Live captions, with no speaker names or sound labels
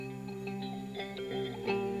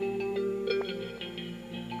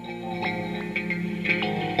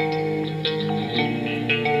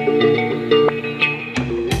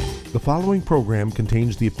following program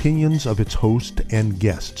contains the opinions of its host and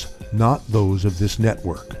guests, not those of this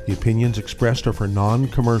network. The opinions expressed are for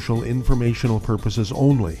non-commercial informational purposes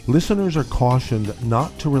only. Listeners are cautioned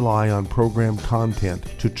not to rely on program content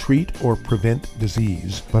to treat or prevent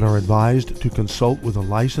disease, but are advised to consult with a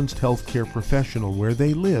licensed healthcare professional where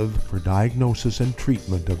they live for diagnosis and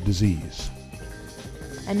treatment of disease.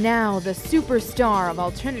 And now, the superstar of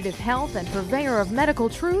alternative health and purveyor of medical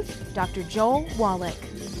truth, Dr. Joel Wallach.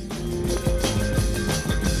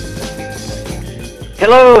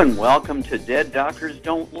 Hello and welcome to Dead Doctors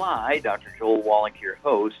Don't Lie. Dr. Joel Wallach, your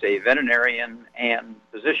host, a veterinarian and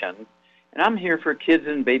physician. And I'm here for kids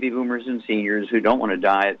and baby boomers and seniors who don't want to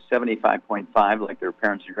die at 75.5 like their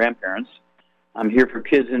parents and grandparents. I'm here for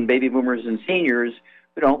kids and baby boomers and seniors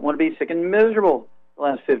who don't want to be sick and miserable the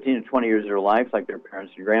last 15 to 20 years of their life like their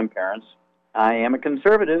parents and grandparents. I am a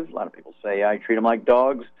conservative. A lot of people say I treat them like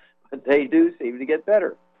dogs, but they do seem to get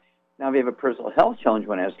better. Now, if you have a personal health challenge you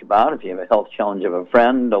want to ask about, if you have a health challenge of a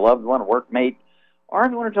friend, a loved one, a workmate, or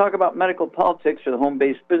if you want to talk about medical politics or the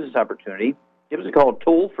home-based business opportunity, give us a call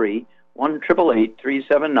toll-free,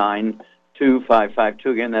 1-888-379-2552.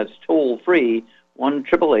 Again, that's toll-free,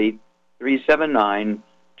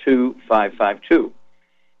 1-888-379-2552.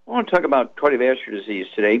 I want to talk about cardiovascular disease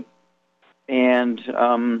today, and it's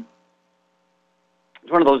one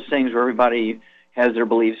of those things where everybody has their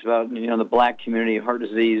beliefs about, the black community, heart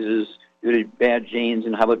disease is due to bad genes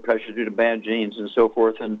and high blood pressure due to bad genes and so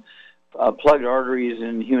forth, and plugged arteries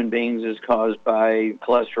in human beings is caused by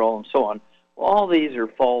cholesterol and so on. Well, all these are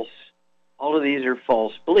false. All of these are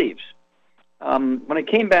false beliefs. When I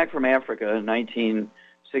came back from Africa in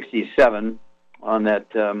 1967 on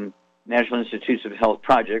that National Institutes of Health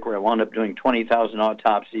project, where I wound up doing 20,000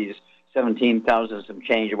 autopsies, 17,000 some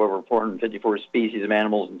change of over 454 species of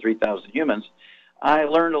animals and 3,000 humans, I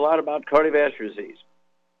learned a lot about cardiovascular disease.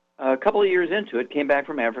 A couple of years into it, came back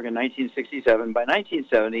from Africa in 1967. By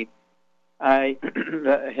 1970, I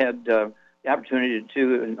had the opportunity to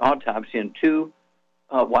do an autopsy on two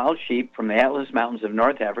wild sheep from the Atlas Mountains of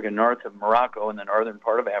North Africa, north of Morocco in the northern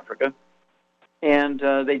part of Africa. And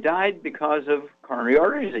they died because of coronary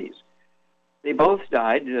artery disease. They both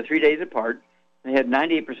died 3 days apart. They had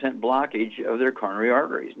 98% blockage of their coronary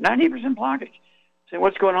arteries. 98% blockage. So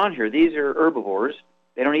what's going on here? These are herbivores.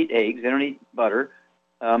 They don't eat eggs. They don't eat butter.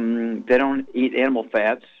 They don't eat animal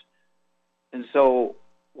fats. And so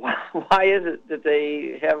why is it that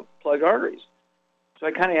they have plugged arteries? So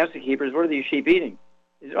I kind of asked the keepers, what are these sheep eating?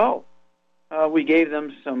 They said, we gave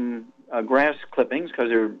them some grass clippings because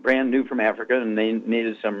they're brand new from Africa and they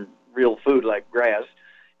needed some real food like grass.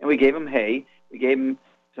 And we gave them hay. We gave them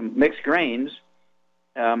some mixed grains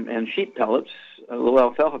and sheep pellets, little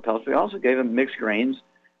alfalfa pellets. We also gave them mixed grains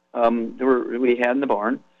we had in the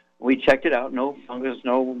barn. We checked it out, no fungus,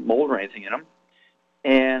 no mold or anything in them.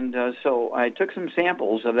 And so I took some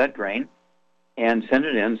samples of that grain and sent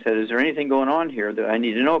it in, said, is there anything going on here that I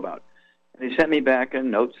need to know about? And they sent me back a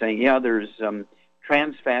note saying, there's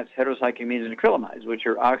trans fats, heterocyclamines, and acrylamides, which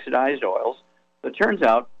are oxidized oils. But it turns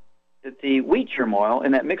out that the wheat germ oil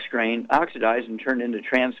in that mixed grain oxidized and turned into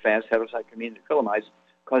trans fats, heterocyclamines, and acrylamides,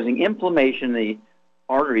 causing inflammation in the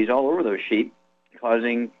arteries all over those sheep,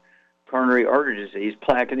 causing coronary artery disease,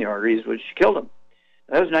 plaque in the arteries, which killed them.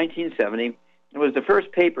 That was 1970. It was the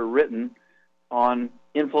first paper written on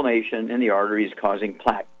inflammation in the arteries causing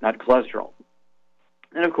plaque, not cholesterol.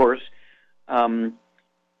 And of course, some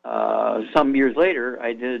years later,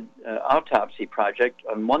 I did an autopsy project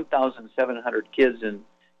on 1,700 kids in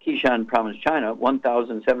Qishan province, China,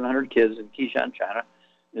 1,700 kids in Qishan, China,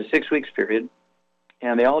 in a 6 weeks period.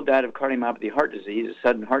 And they all died of cardiomyopathy heart disease, a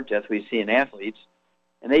sudden heart death we see in athletes.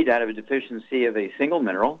 And they died of a deficiency of a single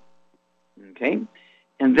mineral. Okay?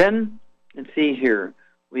 And then, let's see here,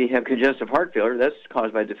 we have congestive heart failure. That's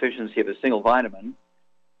caused by deficiency of a single vitamin.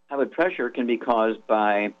 High blood pressure can be caused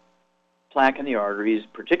by plaque in the arteries,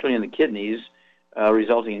 particularly in the kidneys,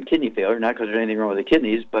 resulting in kidney failure, not because there's anything wrong with the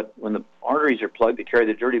kidneys, but when the arteries are plugged, they carry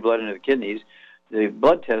the dirty blood into the kidneys. The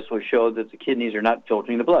blood test will show that the kidneys are not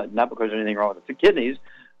filtering the blood, not because there's anything wrong with the kidneys,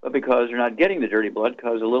 but because they're not getting the dirty blood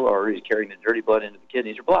because the little arteries carrying the dirty blood into the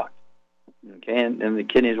kidneys are blocked. Okay, and the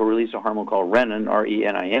kidneys will release a hormone called renin,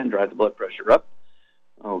 R-E-N-I-N, drive the blood pressure up.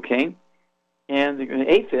 Okay, and the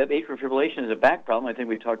AFib, atrial fibrillation, is a back problem. I think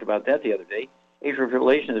we talked about that the other day. Atrial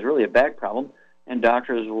fibrillation is really a back problem, and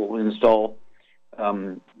doctors will install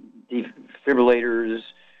defibrillators,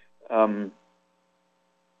 that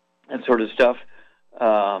sort of stuff,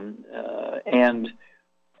 and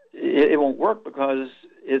it won't work because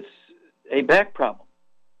it's a back problem,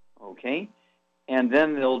 okay? And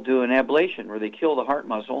then they'll do an ablation where they kill the heart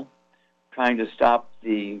muscle, trying to stop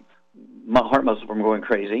the heart muscle from going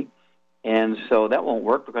crazy. And so that won't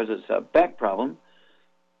work because it's a back problem.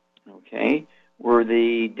 Okay. Where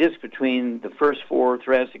the disc between the first four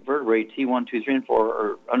thoracic vertebrae, T1, 2, 3, and 4,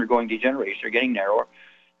 are undergoing degeneration, are getting narrower.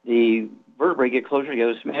 The vertebrae get closer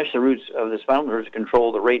together, smash the roots of the spinal nerves to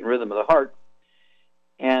control the rate and rhythm of the heart.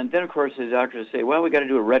 And then, of course, the doctors say, well, we got to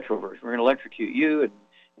do a retroverse. We're going to electrocute you, and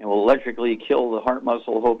we'll electrically kill the heart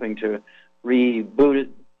muscle, hoping to reboot it.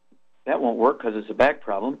 That won't work because it's a back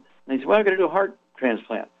problem. And they say, well, we're going to do a heart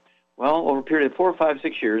transplant. Well, over a period of 4, 5,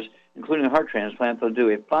 6 years, including a heart transplant, they'll do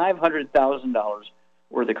a $500,000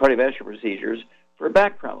 worth of cardiovascular procedures for a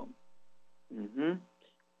back problem. Mm-hmm.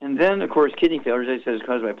 And then, of course, kidney failure, as I said, is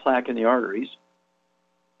caused by plaque in the arteries.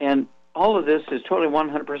 And all of this is totally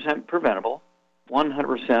 100% preventable,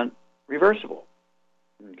 100% reversible.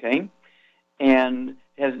 Okay? And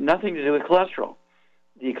has nothing to do with cholesterol.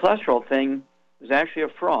 The cholesterol thing was actually a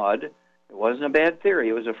fraud. It wasn't a bad theory.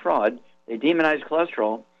 It was a fraud. They demonized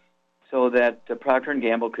cholesterol so that Procter &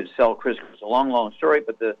 Gamble could sell Crisco. It's a long, long story,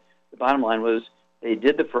 but the bottom line was they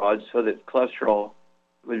did the fraud so that cholesterol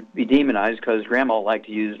would be demonized because Grandma liked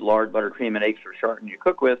to use lard, butter, cream, and eggs for shorten you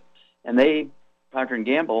cook with. And they, Procter &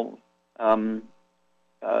 Gamble, bought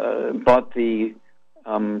the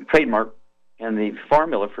trademark and the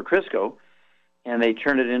formula for Crisco, and they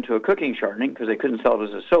turned it into a cooking shortening because they couldn't sell it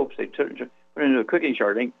as a soap. So they put it into a cooking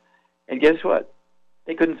shortening, and guess what?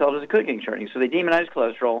 They couldn't sell it as a cooking shortening. So they demonized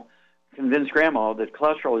cholesterol, convinced Grandma that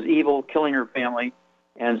cholesterol was evil, killing her family,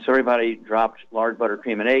 and so everybody dropped lard, butter,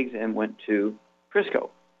 cream, and eggs and went to Crisco,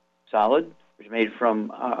 solid, which is made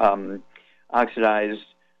from oxidized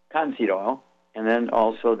cottonseed oil, and then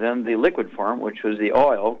also the liquid form, which was the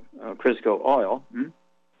oil, Crisco oil.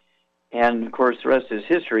 And, of course, the rest is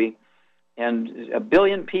history. And 1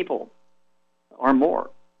 billion people or more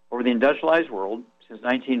over the industrialized world since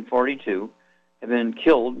 1942 have been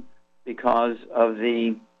killed because of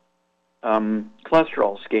the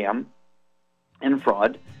cholesterol scam and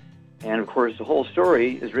fraud. And, of course, the whole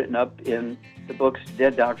story is written up in the books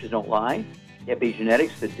Dead Doctors Don't Lie,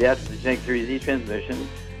 Epigenetics, The Death of the Genetic Theory of Disease Transmission,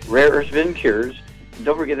 Rare Earths Forbidden Cures, and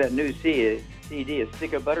don't forget that new CD, A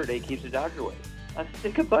Stick of Butter Day Keeps the Doctor Away. A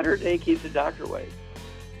Stick of Butter Day Keeps the Doctor Away.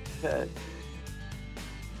 Give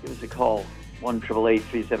us a call,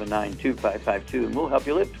 1-888-379-2552, and we'll help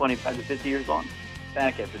you live 25 to 50 years long.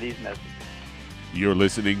 Back after these messages. You're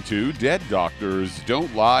listening to Dead Doctors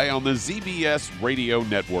Don't Lie on the ZBS Radio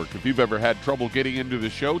Network. If you've ever had trouble getting into the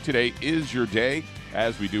show, today is your day,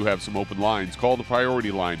 as we do have some open lines. Call the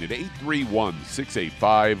priority line at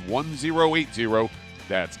 831-685-1080.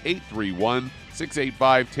 That's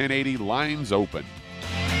 831-685-1080. Lines open.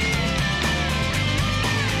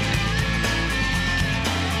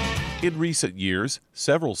 In recent years,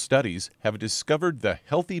 several studies have discovered the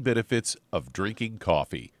healthy benefits of drinking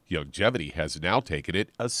coffee. Youngevity has now taken it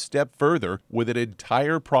a step further with an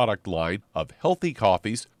entire product line of healthy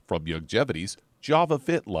coffees from Youngevity's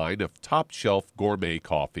JavaFit line of top-shelf gourmet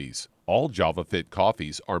coffees. All JavaFit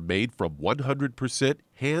coffees are made from 100%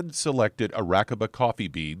 hand-selected Arabica coffee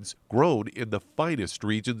beans grown in the finest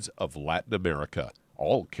regions of Latin America,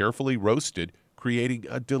 all carefully roasted, creating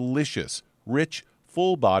a delicious, rich,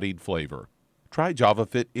 full-bodied flavor. Try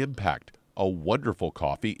JavaFit Impact, a wonderful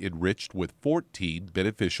coffee enriched with 14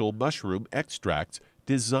 beneficial mushroom extracts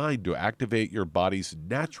designed to activate your body's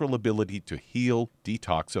natural ability to heal,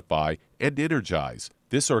 detoxify, and energize.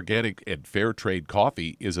 This organic and fair trade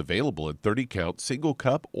coffee is available in 30-count single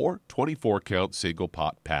cup or 24-count single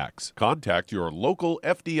pot packs. Contact your local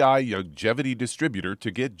FDI Youngevity distributor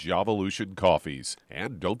to get Javalution coffees.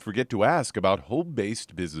 And don't forget to ask about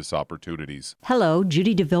home-based business opportunities. Hello,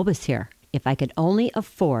 Judy DeVilbiss here. If I could only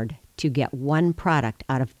afford to get one product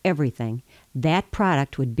out of everything, that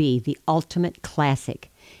product would be the Ultimate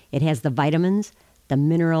Classic. It has the vitamins, the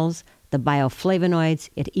minerals, the bioflavonoids.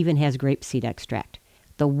 It even has grapeseed extract.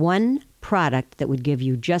 The one product that would give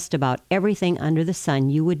you just about everything under the sun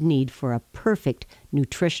you would need for a perfect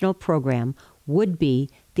nutritional program would be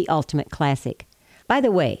the Ultimate Classic. By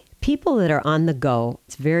the way, people that are on the go,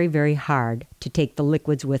 it's very, very hard to take the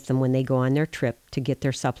liquids with them when they go on their trip to get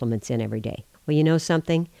their supplements in every day. Well, you know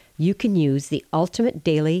something? You can use the Ultimate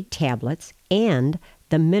Daily tablets and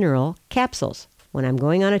the mineral capsules. When I'm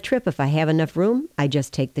going on a trip, if I have enough room, I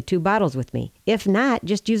just take the 2 bottles with me. If not,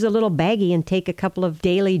 just use a little baggie and take a couple of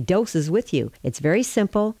daily doses with you. It's very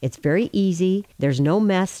simple. It's very easy. There's no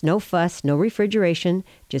mess, no fuss, no refrigeration.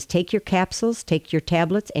 Just take your capsules, take your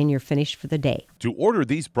tablets, and you're finished for the day. To order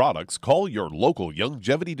these products, call your local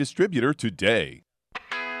Youngevity distributor today.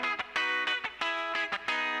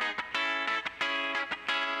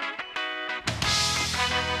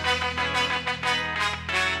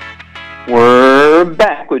 We're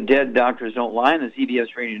back with Dead Doctors Don't Lie on the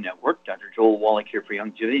CBS Radio Network. Dr. Joel Wallach here for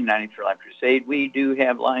Youngevity, 90 for Life Crusade. We do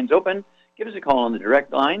have lines open. Give us a call on the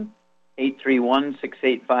direct line,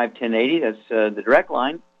 831-685-1080. That's the direct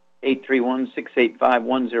line,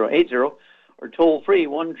 831-685-1080. Or toll-free,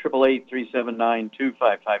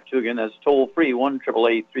 1-888-379-2552. Again, that's toll-free,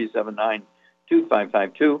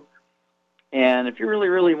 1-888-379-2552. And if you really,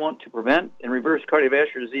 really want to prevent and reverse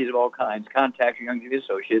cardiovascular disease of all kinds, contact your Youngevity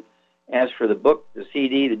associate. Ask for the book, the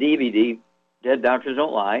CD, the DVD, Dead Doctors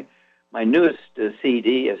Don't Lie. My newest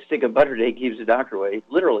CD, A Stick of Butter a Day Keeps the Doctor Away.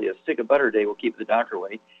 Literally, a stick of butter a day will keep the doctor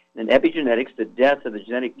away. And Epigenetics, the death of the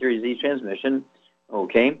genetic theory of disease transmission.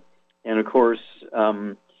 Okay. And, of course,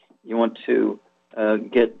 you want to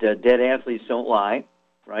get Dead Athletes Don't Lie,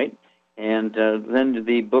 right? And then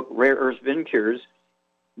the book, Rare Earths Been Cures,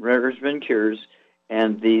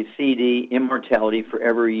 and the CD, Immortality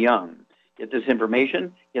Forever Young. Get this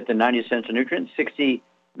information. Get the 90 essential nutrients, 60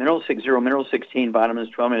 minerals, 16 vitamins,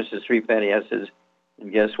 12 minerals, 3 fatty acids.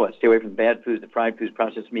 And guess what? Stay away from bad foods, the fried foods,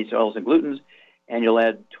 processed meats, oils, and glutens, and you'll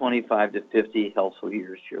add 25 to 50 healthful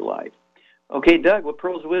years to your life. Okay, Doug, what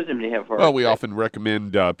pearls of wisdom do you have for us? Well, we often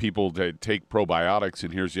recommend people to take probiotics,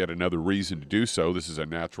 and here's yet another reason to do so. This is a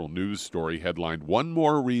Natural News story headlined, "One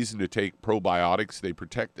More Reason to Take Probiotics. They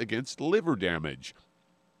Protect Against Liver Damage."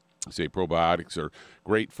 Say probiotics are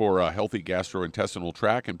great for a healthy gastrointestinal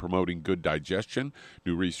tract and promoting good digestion.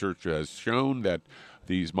 New research has shown that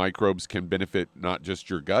these microbes can benefit not just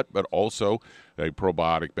your gut, but also a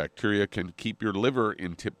probiotic bacteria can keep your liver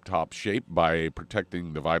in tip-top shape by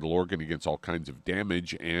protecting the vital organ against all kinds of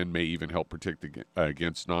damage and may even help protect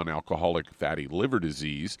against non-alcoholic fatty liver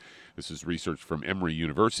disease. This is research from Emory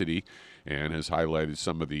University and has highlighted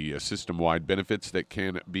some of the system-wide benefits that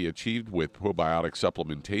can be achieved with probiotic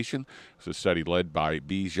supplementation. It's a study led by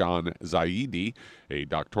Bijan Zaidi, a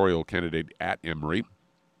doctoral candidate at Emory.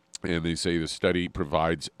 And they say the study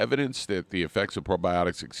provides evidence that the effects of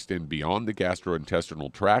probiotics extend beyond the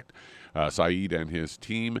gastrointestinal tract. Saeed and his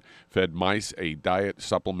team fed mice a diet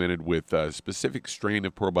supplemented with a specific strain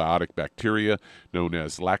of probiotic bacteria known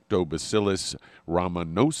as Lactobacillus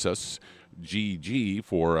rhamnosus, GG,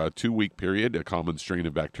 for a 2-week period, a common strain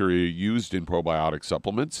of bacteria used in probiotic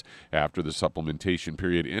supplements. After the supplementation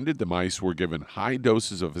period ended, the mice were given high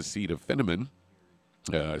doses of acetaminophen.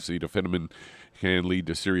 Acetaminophen can lead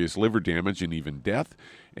to serious liver damage and even death,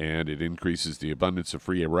 and it increases the abundance of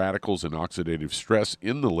free radicals and oxidative stress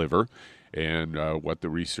in the liver. And what the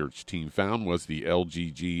research team found was the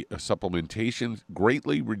LGG supplementation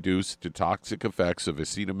greatly reduced the toxic effects of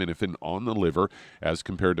acetaminophen on the liver as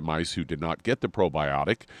compared to mice who did not get the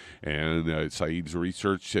probiotic. And Saeed's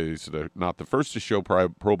research is not the first to show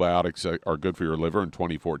probiotics are good for your liver. In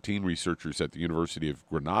 2014, researchers at the University of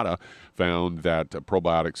Granada found that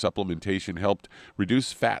probiotic supplementation helped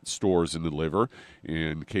reduce fat stores in the liver.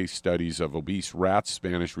 In case studies of obese rats,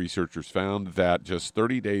 Spanish researchers found that just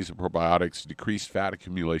 30 days of probiotics decreased fat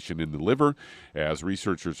accumulation in the liver. As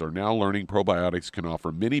researchers are now learning, probiotics can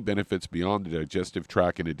offer many benefits beyond the digestive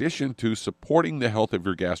tract in addition to supporting the health of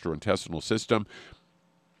your gastrointestinal system.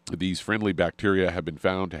 These friendly bacteria have been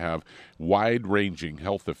found to have wide-ranging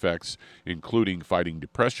health effects, including fighting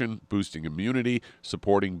depression, boosting immunity,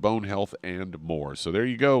 supporting bone health, and more. So there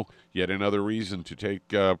you go. Yet another reason to take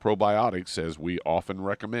probiotics, as we often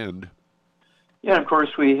recommend. Yeah, of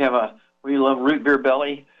course, we love root beer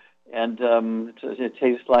belly. And it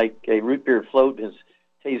tastes like a root beer float. It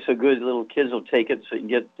tastes so good, little kids will take it. So you can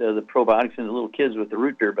get the probiotics into little kids with the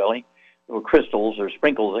root beer belly. Little crystals or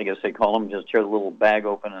sprinkles, I guess they call them. Just tear the little bag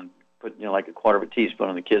open and put, like a quarter of a teaspoon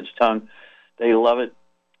on the kid's tongue. They love it.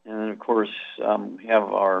 And then, of course, we have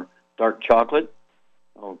our dark chocolate.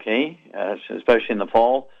 Okay, especially in the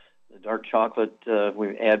fall. The dark chocolate,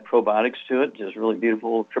 we add probiotics to it. Just really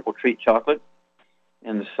beautiful triple treat chocolate.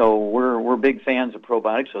 And so we're big fans of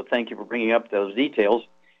probiotics, so thank you for bringing up those details.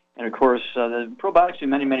 And, of course, the probiotics do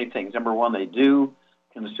many, many things. Number one, they do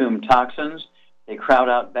consume toxins. They crowd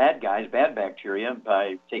out bad guys, bad bacteria,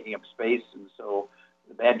 by taking up space, and so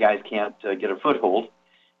the bad guys can't get a foothold.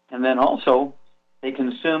 And then also, they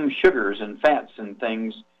consume sugars and fats and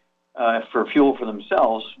things for fuel for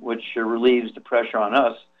themselves, which relieves the pressure on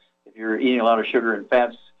us. If you're eating a lot of sugar and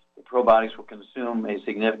fats, the probiotics will consume a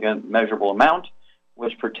significant measurable amount,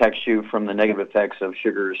 which protects you from the negative effects of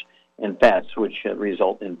sugars and fats, which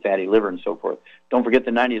result in fatty liver and so forth. Don't forget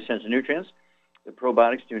the 90 essential nutrients. The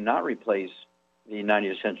probiotics do not replace the 90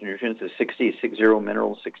 essential nutrients, the 60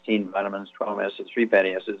 minerals, 16 vitamins, 12 acids, 3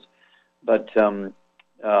 fatty acids. But the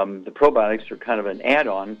probiotics are kind of an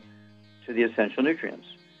add-on to the essential nutrients.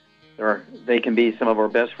 They can be some of our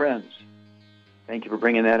best friends. Thank you for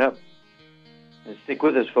bringing that up. And stick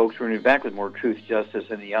with us, folks. We're going to be back with more Truth, Justice,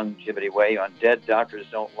 and the Youngevity Way on Dead Doctors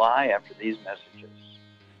Don't Lie after these messages.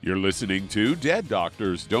 You're listening to Dead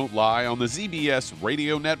Doctors Don't Lie on the ZBS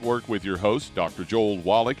Radio Network with your host, Dr. Joel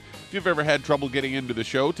Wallach. If you've ever had trouble getting into the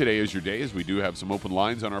show, today is your day, as we do have some open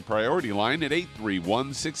lines on our priority line at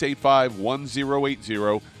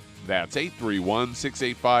 831-685-1080. That's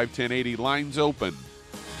 831-685-1080. Lines open.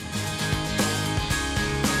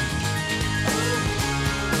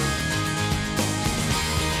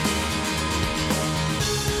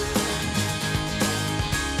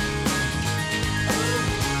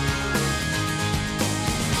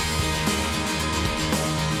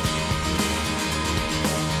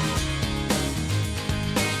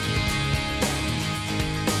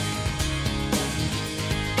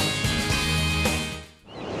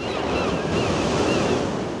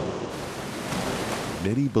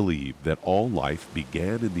 Many believe that all life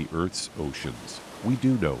began in the Earth's oceans. We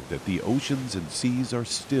do know that the oceans and seas are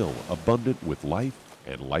still abundant with life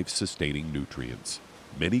and life-sustaining nutrients.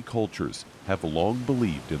 Many cultures have long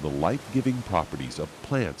believed in the life-giving properties of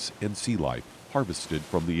plants and sea life harvested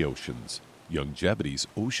from the oceans. Youngevity's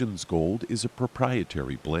Ocean's Gold is a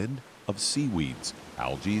proprietary blend of seaweeds,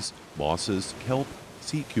 algae, mosses, kelp,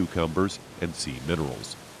 sea cucumbers, and sea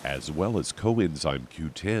minerals, as well as coenzyme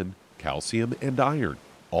Q10, calcium, and iron,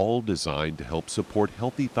 all designed to help support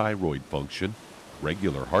healthy thyroid function,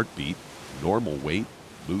 regular heartbeat, normal weight,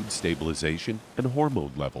 mood stabilization, and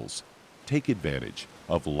hormone levels. Take advantage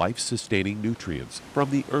of life-sustaining nutrients from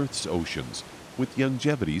the Earth's oceans with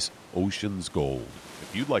Youngevity's Ocean's Gold.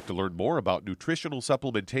 If you'd like to learn more about nutritional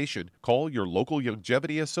supplementation, call your local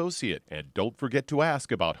Youngevity associate, and don't forget to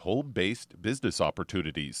ask about home-based business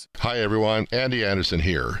opportunities. Hi everyone, Andy Anderson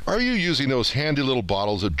here. Are you using those handy little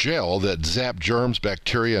bottles of gel that zap germs,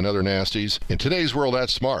 bacteria, and other nasties? In today's world,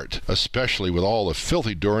 that's smart, especially with all the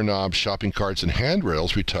filthy doorknobs, shopping carts, and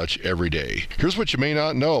handrails we touch every day. Here's what you may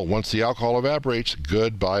not know. Once the alcohol evaporates,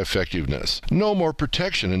 goodbye effectiveness. No more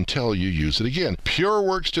protection until you use it again.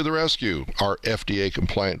 PureWorks to the rescue. Our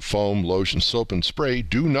FDA-compliant foam, lotion, soap, and spray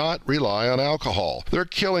do not rely on alcohol. Their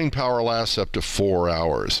killing power lasts up to 4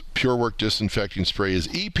 hours. PureWorks disinfecting spray is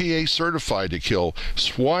EPA certified to kill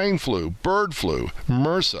swine flu, bird flu,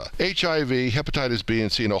 MRSA, HIV, hepatitis B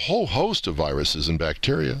and C, and a whole host of viruses and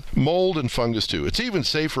bacteria. Mold and fungus too. It's even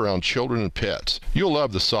safe around children and pets. You'll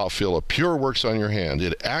love the soft feel of PureWorks on your hand.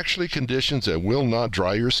 It actually conditions and will not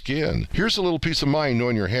dry your skin. Here's a little peace of mind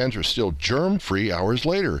knowing your hands are still germ-free hours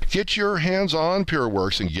later. Get your hands on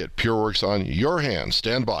PureWorks and get PureWorks on your hands.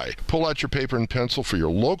 Stand by. Pull out your paper and pencil for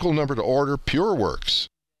your local number to order PureWorks.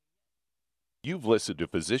 You've listened to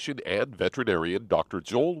physician and veterinarian Dr.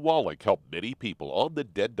 Joel Wallach help many people on the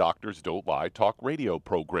Dead Doctors Don't Lie talk radio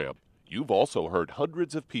program. You've also heard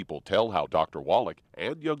hundreds of people tell how Dr. Wallach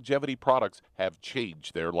and Youngevity products have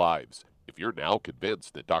changed their lives. If you're now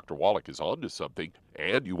convinced that Dr. Wallach is onto something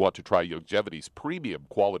and you want to try Youngevity's premium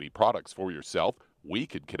quality products for yourself, we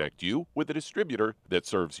can connect you with a distributor that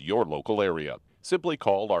serves your local area. Simply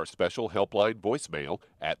call our special helpline voicemail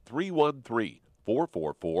at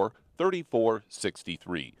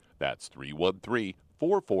 313-444-3463. That's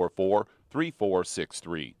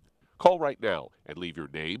 313-444-3463. Call right now and leave your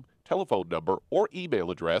name, telephone number, or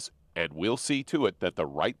email address, and we'll see to it that the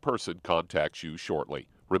right person contacts you shortly.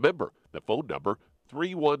 Remember, the phone number,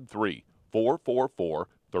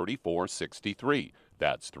 313-444-3463.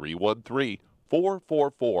 That's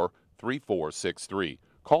 313-444-3463.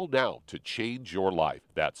 Call now to change your life.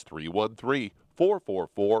 That's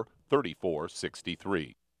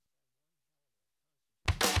 313-444-3463.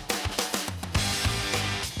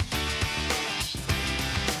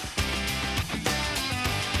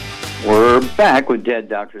 We're back with Dead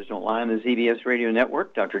Doctors Don't Lie on the ZBS Radio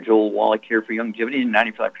Network. Dr. Joel Wallach here for Youngevity and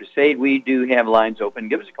 95 Crusade. We do have lines open.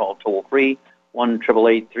 Give us a call toll-free,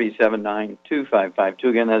 1-888-379-2552.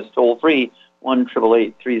 Again, that's toll-free,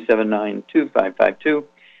 1-888-379-2552.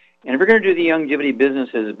 And if we're going to do the Youngevity business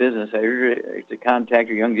as a business, I urge you to contact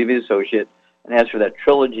your Youngevity associate and ask for that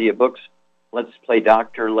trilogy of books, Let's Play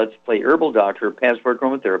Doctor, Let's Play Herbal Doctor, Passport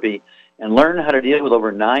Chromotherapy, and learn how to deal with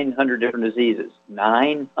over 900 different diseases.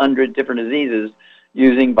 900 different diseases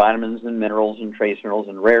using vitamins and minerals and trace minerals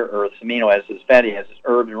and rare earths, amino acids, fatty acids,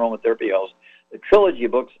 herbs, and aromatherapy oils. The trilogy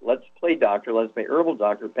of books, Let's Play Doctor, Let's Play Herbal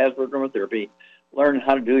Doctor, Passport Chromotherapy. Learn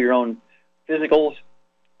how to do your own physicals,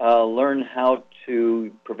 learn how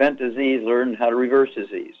to prevent disease, learn how to reverse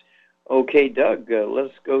disease. Okay, Doug,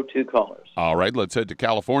 let's go to callers. All right, let's head to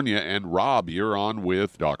California. And Rob, you're on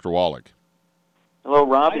with Dr. Wallach. Hello,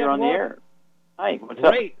 Rob. You're on the air. Hi, what's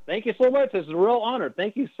up? Great. Thank you so much. It's a real honor.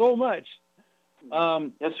 Thank you so much.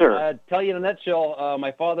 Yes, sir. I'll tell you in a nutshell,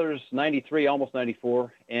 my father's 93, almost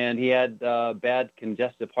 94, and he had bad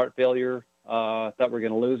congestive heart failure. Thought we were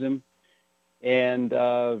going to lose him. And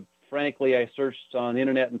frankly, I searched on the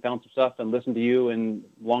internet and found some stuff and listened to you, and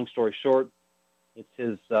long story short, it's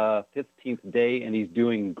his 15th day, and he's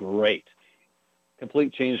doing great.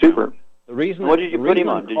 Complete change. Super. The reason. What did you put him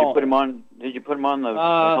on? Did you put him on the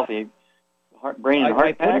healthy brain and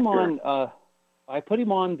heart pack? I put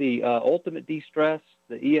him on the Ultimate De-Stress,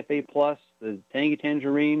 the EFA Plus, the Tangy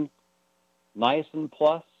Tangerine, Niacin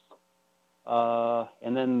Plus,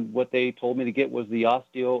 and then what they told me to get was the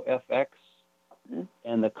Osteo FX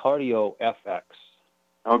and the Cardio FX.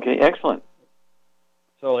 Okay, excellent.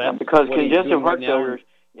 So that's because congestive heart failure.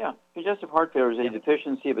 Congestive heart failure is a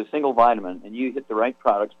deficiency of a single vitamin, and you hit the right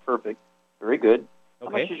products. Perfect. Very good. How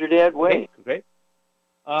much does your dad weigh? Okay, great.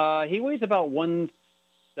 He weighs about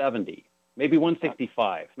 170. Maybe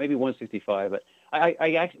 165, but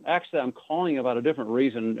I actually I'm calling about a different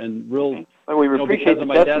reason and real. Okay. Well, we appreciate the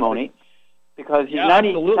testimony because he's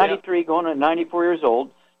 93, going on 94 years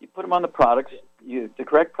old. You put him on the products, the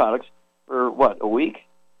correct products, for what, a week?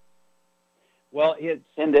 Well, it's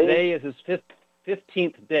 10 days? Today is his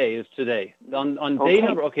 15th day. Is today on day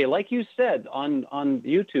number? Okay, like you said on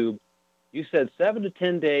YouTube, you said 7 to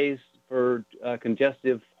 10 days for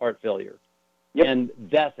congestive heart failure. Yep. And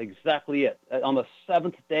that's exactly it. On the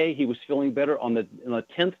 7th day, he was feeling better. On the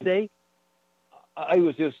 10th day, it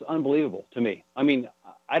was just unbelievable to me. I mean,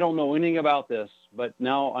 I don't know anything about this, but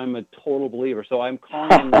now I'm a total believer. So I'm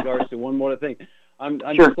calling in regards to one more thing. I'm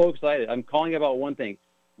Sure. so excited. I'm calling about one thing.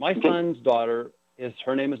 My son's daughter,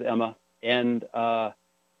 her name is Emma, and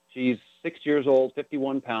she's 6 years old,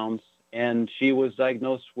 51 pounds, and she was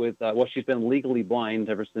diagnosed with, she's been legally blind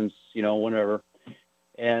ever since, whenever.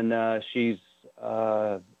 And she's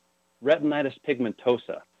retinitis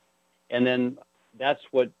pigmentosa. And then that's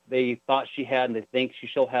what they thought she had, and they think she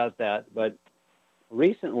still has that. But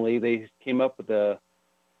recently they came up with they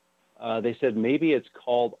said maybe it's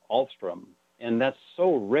called Alström. And that's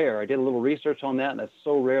so rare. I did a little research on that, and that's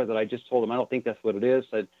so rare that I just told them I don't think that's what it is.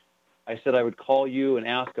 I said I would call you and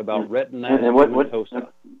ask about retinitis pigmentosa.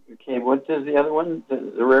 Okay, what is the other one,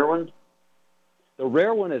 the rare one? The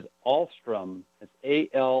rare one is Alström. It's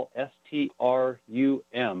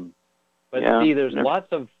Alstrum. But see, there's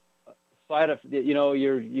lots of side effects.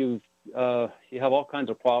 You have all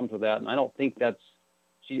kinds of problems with that, and I don't think that's.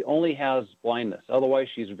 She only has blindness. Otherwise,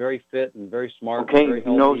 she's very fit and very smart. Okay, and very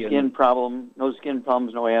healthy. no skin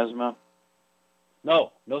problems, no asthma.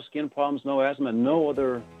 No skin problems, no asthma, no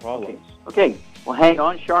other problems. Okay. Well, hang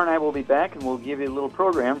on. Shar and I will be back, and we'll give you a little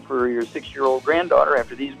program for your 6-year-old granddaughter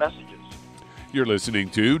after these messages. You're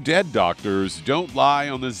listening to Dead Doctors Don't Lie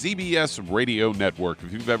on the ZBS Radio Network.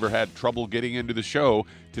 If you've ever had trouble getting into the show,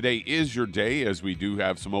 today is your day, as we do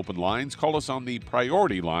have some open lines. Call us on the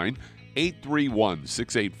priority line,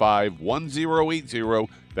 831-685-1080.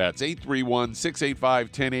 That's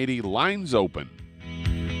 831-685-1080. Lines open.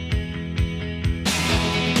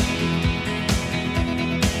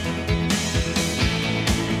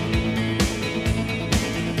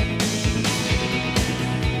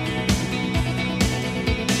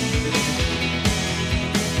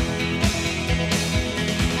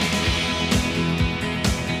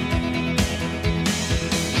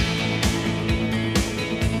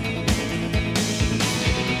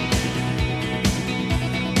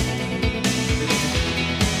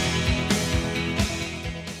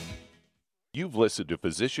 You've listened to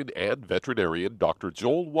physician and veterinarian Dr.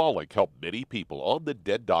 Joel Wallach help many people on the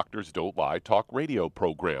Dead Doctors Don't Lie talk radio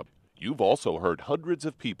program. You've also heard hundreds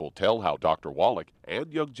of people tell how Dr. Wallach and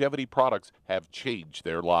Youngevity products have changed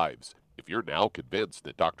their lives. If you're now convinced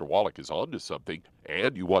that Dr. Wallach is onto something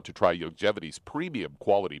and you want to try Youngevity's premium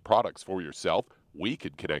quality products for yourself, we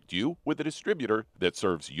can connect you with a distributor that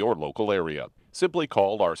serves your local area. Simply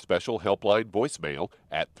call our special helpline voicemail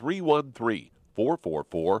at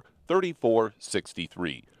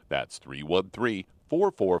 313-444-3463. That's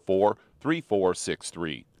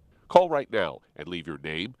 313-444-3463. Call right now and leave your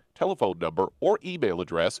name, telephone number, or email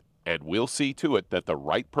address, and we'll see to it that the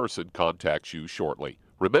right person contacts you shortly.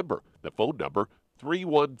 Remember, the phone number,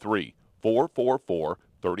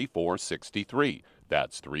 313-444-3463.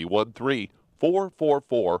 That's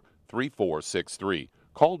 313-444-3463.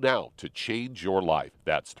 Call now to change your life.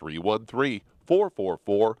 That's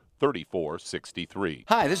 313-444-3463.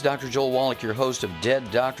 Hi, this is Dr. Joel Wallach, your host of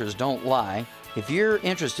Dead Doctors Don't Lie. If you're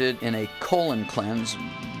interested in a colon cleanse,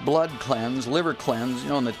 blood cleanse, liver cleanse,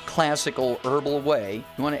 in the classical herbal way,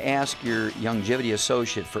 you want to ask your Youngevity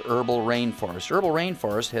associate for Herbal Rainforest. Herbal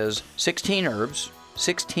Rainforest has 16 herbs,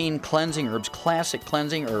 16 cleansing herbs, classic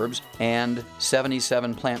cleansing herbs, and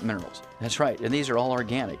 77 plant minerals. That's right, and these are all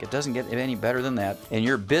organic. It doesn't get any better than that. In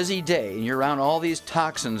your busy day, and you're around all these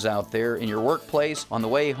toxins out there in your workplace, on the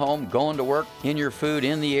way home, going to work, in your food,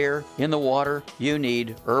 in the air, in the water, you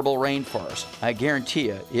need Herbal Rainforest. I guarantee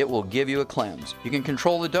you, it will give you a cleanse. You can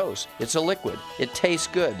control the dose. It's a liquid. It tastes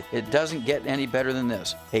good. It doesn't get any better than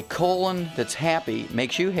this. A colon that's happy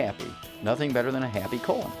makes you happy. Nothing better than a happy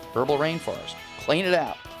colon. Herbal Rainforest. Clean it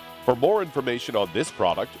out. For more information on this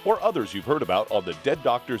product or others you've heard about on the Dead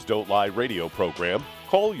Doctors Don't Lie radio program,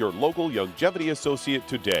 call your local Youngevity associate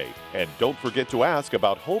today. And don't forget to ask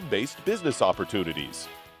about home-based business opportunities.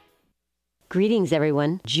 Greetings,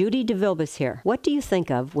 everyone. Judy DeVilbus here. What do you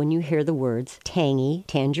think of when you hear the words tangy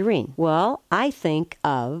tangerine? Well, I think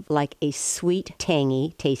of like a sweet,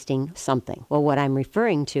 tangy tasting something. Well, what I'm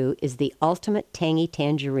referring to is the Ultimate Tangy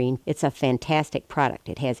Tangerine. It's a fantastic product.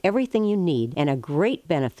 It has everything you need, and a great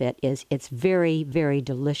benefit is it's very, very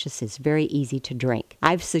delicious. It's very easy to drink.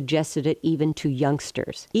 I've suggested it even to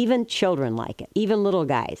youngsters. Even children like it. Even little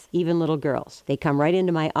guys. Even little girls. They come right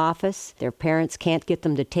into my office. Their parents can't get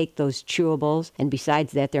them to take those chewables, and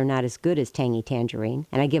besides that, they're not as good as Tangy Tangerine.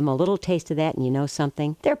 And I give them a little taste of that, and you know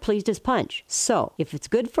something? They're pleased as punch. So, if it's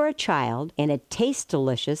good for a child and it tastes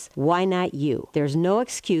delicious, why not you? There's no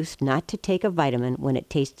excuse not to take a vitamin when it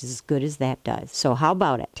tastes as good as that does. So how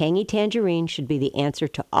about it? Tangy Tangerine should be the answer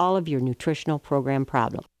to all of your nutritional program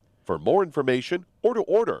problems. For more information or to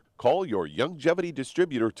order, call your Youngevity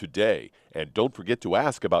distributor today. And don't forget to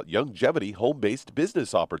ask about Youngevity home-based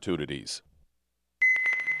business opportunities.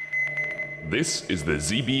 This is the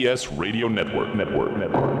ZBS Radio Network.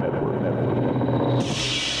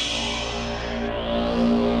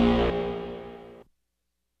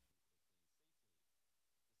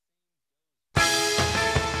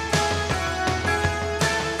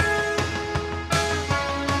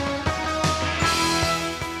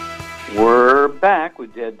 We're back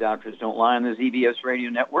with Dead Doctors Don't Lie on the ZBS Radio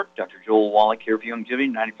Network. Dr. Joel Wallach here for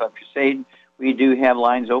Youngevity, 95 Crusade. We do have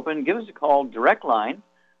lines open. Give us a call, direct line.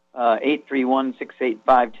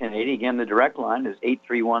 831-685-1080. Again, the direct line is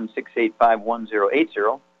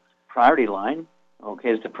 831-685-1080. Priority line. Okay,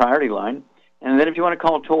 it's the priority line. And then if you want to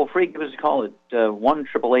call toll-free, give us a call at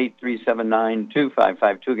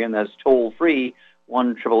 1-888-379-2552. Again, that's toll-free,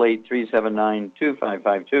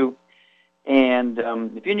 1-888-379-2552. And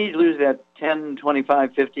if you need to lose that 10,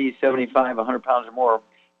 25, 50, 75, 100 pounds or more,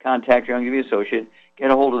 contact your Youngevity associate.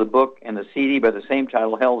 Get a hold of the book and the CD by the same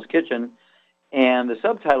title, Hell's Kitchen. And the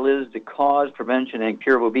subtitle is The Cause, Prevention, and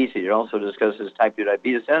Cure of Obesity. It also discusses type 2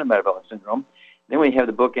 diabetes and metabolic syndrome. Then we have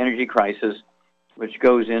the book Energy Crisis, which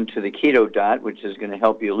goes into the keto diet, which is going to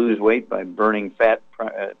help you lose weight by burning fat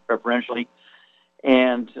preferentially.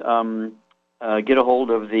 And get a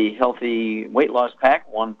hold of the Healthy Weight Loss Pack,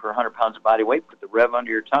 1 per 100 pounds of body weight. Put the Rev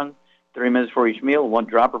under your tongue, 30 minutes for each meal, 1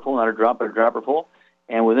 dropperful, not a drop, but a dropperful.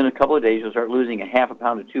 And within a couple of days, you'll start losing a half a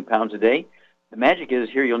pound to 2 pounds a day. The magic is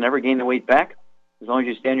here, you'll never gain the weight back as long as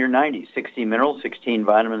you stay in your 90s. 16 minerals, 16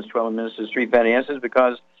 vitamins, 12 minerals, 3 fatty acids,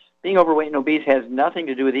 because being overweight and obese has nothing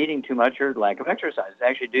to do with eating too much or lack of exercise. It's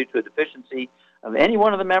actually due to a deficiency of any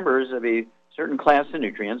one of the members of a certain class of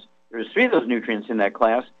nutrients. There's 3 of those nutrients in that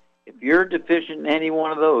class. If you're deficient in any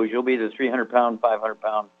one of those, you'll be the 300-pound,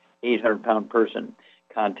 500-pound, 800-pound person.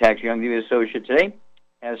 Contact your Youngevity associate today.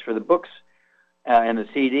 As for the books and the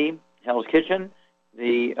CD, Hell's Kitchen,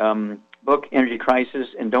 the book, Energy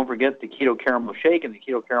Crisis, and don't forget the Keto Caramel Shake and the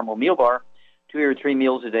Keto Caramel Meal Bar. 2 or 3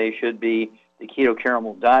 meals a day should be the Keto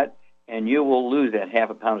Caramel diet, and you will lose that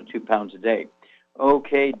half a pound to 2 pounds a day.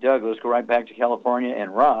 Okay, Doug, let's go right back to California.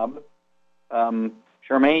 And Rob,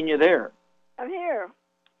 Charmaine, you there? I'm here.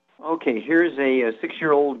 Okay, here's a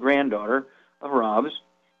 6-year-old granddaughter of Rob's.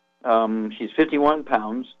 She's 51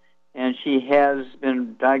 pounds, and she has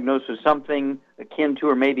been diagnosed with something akin to,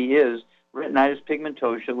 or maybe is, retinitis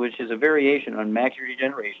pigmentosa, which is a variation on macular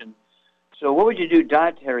degeneration. So what would you do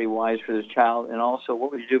dietary-wise for this child, and also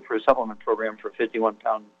what would you do for a supplement program for a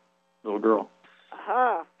 51-pound little girl?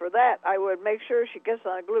 For that, I would make sure she gets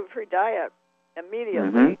on a gluten-free diet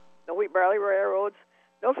immediately. Mm-hmm. No wheat, barley, rare oats,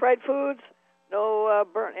 no fried foods, no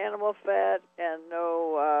burnt animal fat, and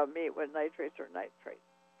no meat with nitrates or nitrates.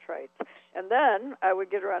 And then I would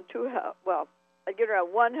get her on I'd get her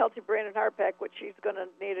on 1 healthy brain and heart pack, which she's going to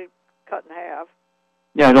need to cut in half.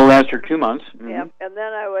 Yeah, it'll last her 2 months. Mm-hmm. Yeah, and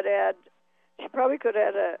then I would add, she probably could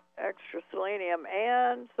add extra selenium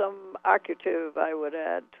and some Occutive I would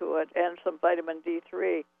add to it, and some vitamin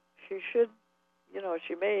D3. She should,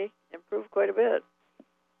 she may improve quite a bit.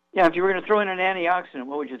 Yeah, if you were going to throw in an antioxidant,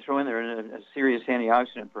 what would you throw in there? A serious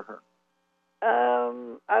antioxidant for her?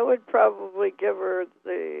 I would probably give her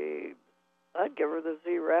I'd give her the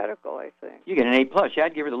Z Radical, I think. You get an A+. Yeah,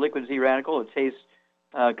 I'd give her the Liquid Z Radical. It tastes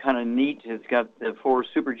kind of neat. It's got the 4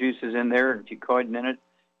 super juices in there and fucoidan in it,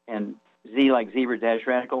 and Z like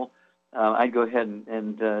zebra-radical. I'd go ahead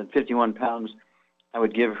and 51 pounds, I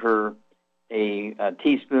would give her a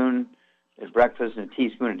teaspoon at breakfast and a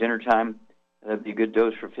teaspoon at dinner time. That'd be a good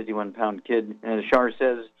dose for a 51-pound kid. And as Shar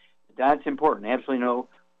says, diet's important. Absolutely no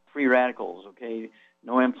free radicals, okay?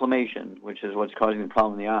 No inflammation, which is what's causing the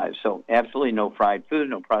problem in the eyes. So absolutely no fried food,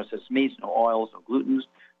 no processed meats, no oils, no glutens,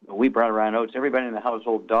 no wheat, brown, rye, oats. Everybody in the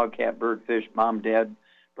household, dog, cat, bird, fish, mom, dad,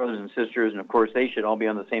 brothers and sisters, and of course they should all be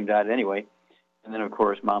on the same diet anyway. And then of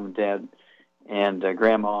course mom and dad and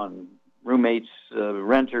grandma and roommates,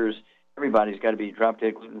 renters, everybody's got to be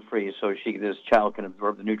drop-dead gluten-free so this child can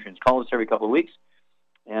absorb the nutrients. Call us every couple of weeks.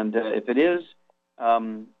 And if it is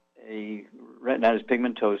a retinitis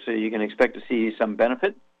pigmentosa, you can expect to see some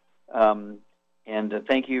benefit. And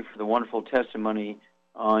thank you for the wonderful testimony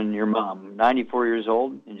on your mom. 94 years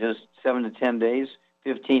old in just 7 to 10 days,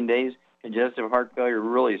 15 days, congestive heart failure,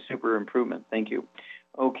 really super improvement. Thank you.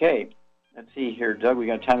 Okay, let's see here. Doug, we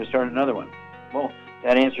got time to start another one. Well,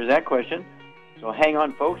 that answers that question. So hang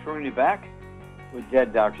on, folks. We're going to be back with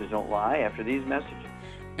Dead Doctors Don't Lie after these messages.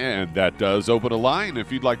 And that does open a line. If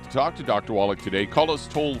you'd like to talk to Dr. Wallach today, call us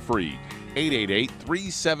toll-free,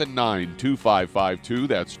 888-379-2552.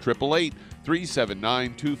 That's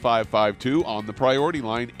 888-379-2552. On the priority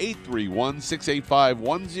line,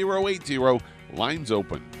 831-685-1080. Lines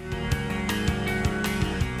open.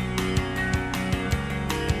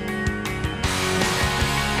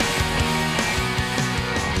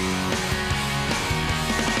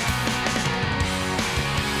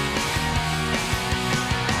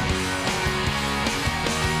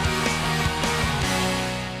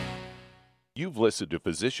 You've listened to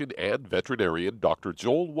physician and veterinarian Dr.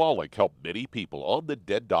 Joel Wallach help many people on the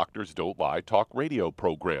Dead Doctors Don't Lie talk radio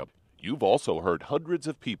program. You've also heard hundreds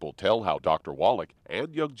of people tell how Dr. Wallach and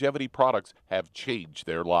Youngevity products have changed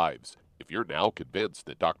their lives. If you're now convinced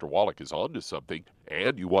that Dr. Wallach is onto something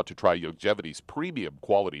and you want to try Youngevity's premium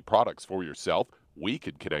quality products for yourself, we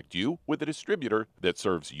can connect you with a distributor that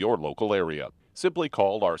serves your local area. Simply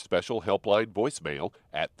call our special helpline voicemail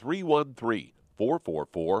at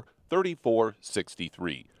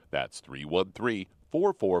 313-444-3463. That's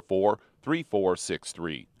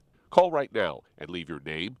 313-444-3463. Call right now and leave your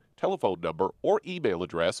name, telephone number, or email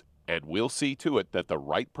address, and we'll see to it that the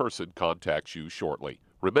right person contacts you shortly.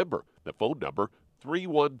 Remember, the phone number,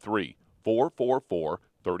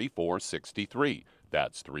 313-444-3463.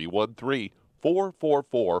 That's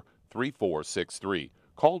 313-444-3463.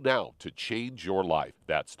 Call now to change your life.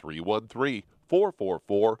 That's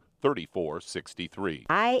 313-444-3463. 3463.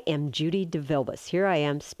 I am Judy DeVilbus. Here I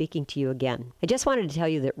am speaking to you again. I just wanted to tell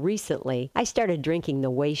you that recently I started drinking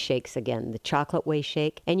the Whey Shakes again, the chocolate Whey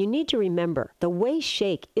Shake. And you need to remember, the Whey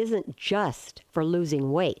Shake isn't just for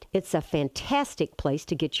losing weight. It's a fantastic place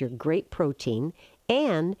to get your great protein.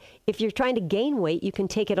 And if you're trying to gain weight, you can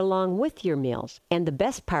take it along with your meals. And the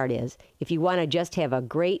best part is, if you want to just have a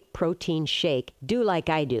great protein shake, do like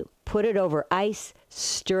I do. Put it over ice,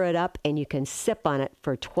 stir it up, and you can sip on it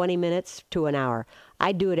for 20 minutes to an hour.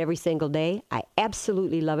 I do it every single day. I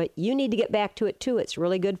absolutely love it. You need to get back to it too. It's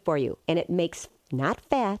really good for you. And it makes not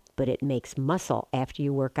fat, but it makes muscle after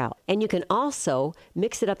you work out. And you can also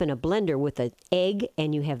mix it up in a blender with an egg,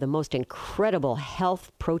 and you have the most incredible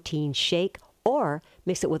health protein shake. Or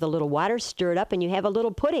mix it with a little water, stir it up, and you have a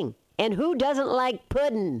little pudding. And who doesn't like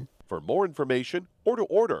pudding? For more information or to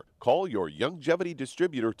order, call your Youngevity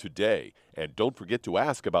distributor today. And don't forget to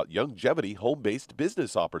ask about Youngevity home-based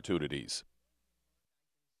business opportunities.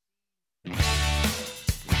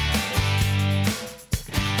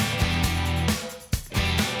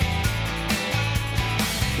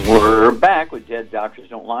 We're back with Dead Doctors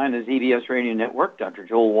Don't Lie on the ZBS Radio Network. Dr.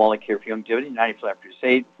 Joel Wallach here for Youngevity, 95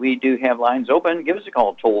 Crusade. We do have lines open. Give us a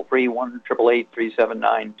call, toll-free,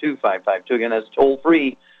 1-888-379-2552. Again, that's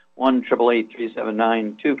toll-free,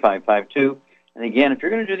 1-888-379-2552. And again, if you're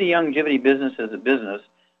going to do the Youngevity business as a business,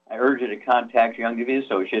 I urge you to contact your Youngevity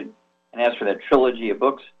associate and ask for that trilogy of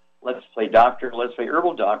books, Let's Play Doctor, Let's Play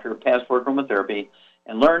Herbal Doctor, Passport Aromatherapy,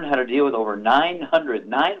 and learn how to deal with over 900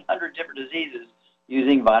 different diseases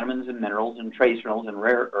using vitamins and minerals and trace minerals and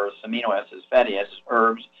rare earths, amino acids, fatty acids,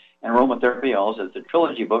 herbs, and aromatherapy oils. It's the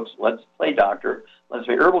trilogy books, Let's Play Doctor, Let's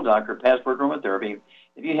Play Herbal Doctor, Passport Aromatherapy.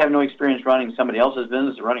 If you have no experience running somebody else's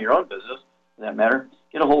business or running your own business, for that matter,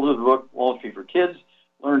 get a hold of the book, Wall Street for Kids.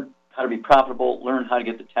 Learn how to be profitable. Learn how to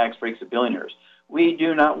get the tax breaks of billionaires. We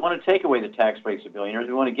do not want to take away the tax breaks of billionaires.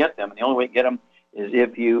 We want to get them, and the only way to get them is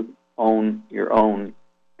if you own your own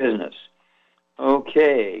business.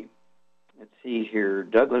 Okay. Let's see here.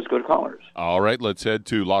 Doug, let's go to callers. All right, let's head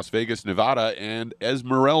to Las Vegas, Nevada. And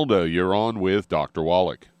Esmeralda, you're on with Dr.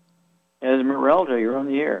 Wallach. Esmeralda, you're on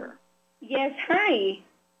the air. Yes, hi.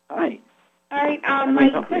 Hi. All right, my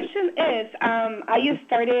question is, I just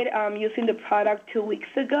started using the product 2 weeks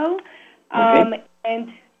ago, Okay.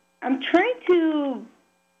 and I'm trying to,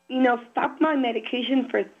 stop my medication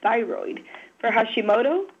for thyroid, for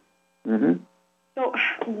Hashimoto. Mm-hmm. So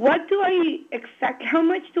what do how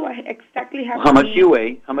much do I exactly have How to much eat? do you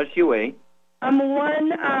weigh? How much do you weigh? I'm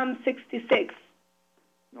 166.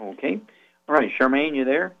 Okay. All right, Charmaine, you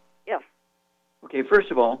there? Yes. Okay,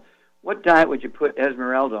 first of all, what diet would you put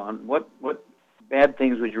Esmeralda on? What bad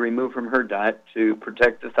things would you remove from her diet to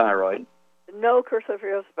protect the thyroid? No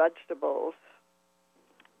cruciferous vegetables,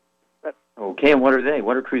 Okay, and what are they?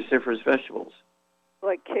 What are cruciferous vegetables?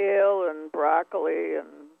 like kale and broccoli and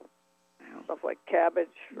stuff like cabbage,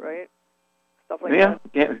 right? Stuff like that.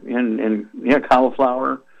 Yeah, and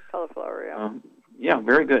cauliflower. Cauliflower, yeah. Yeah,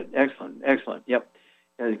 very good. Excellent. Yep.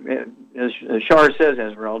 As Shar says,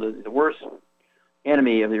 Esmeralda, the worst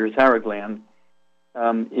enemy of your thyroid gland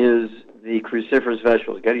is the cruciferous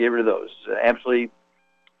vegetables. You've got to get rid of those. Absolutely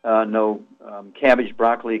no cabbage,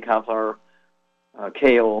 broccoli, cauliflower,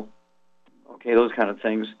 kale, okay, those kind of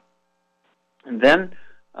things. And then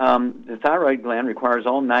the thyroid gland requires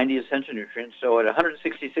all 90 essential nutrients. So at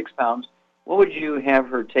 166 pounds, what would you have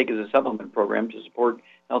her take as a supplement program to support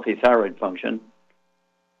healthy thyroid function?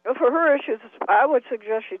 Well, for her issues, I would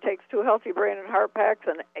suggest she takes 2 healthy brain and heart packs,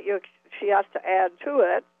 and she has to add to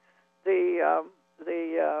it the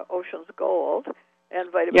Ocean's Gold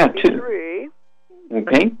and vitamin D3.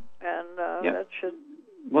 Okay. And that should...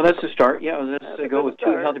 Well, that's a start. Yeah, let's go with 2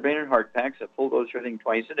 start. healthy brain and heart packs, a full dose of everything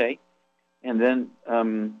twice a day. And then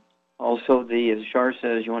also, as Shar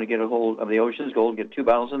says, you want to get a hold of the Ocean's Gold, get 2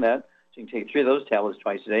 bottles of that. So you can take 3 of those tablets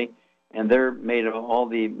twice a day. And they're made of all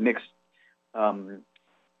the mixed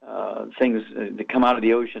things that come out of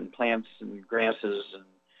the ocean, plants and grasses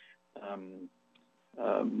and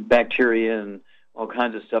bacteria and all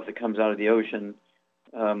kinds of stuff that comes out of the ocean.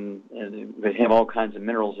 And they have all kinds of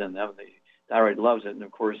minerals in them. The thyroid loves it. And,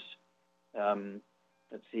 of course,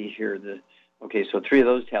 let's see here. Okay, so 3 of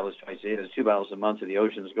those tablets twice a day. That's 2 bottles a month of the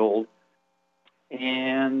Ocean's Gold.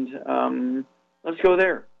 And let's go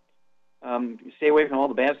there. Stay away from all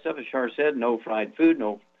the bad stuff, as Shar said. No fried food,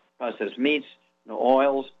 no processed meats, no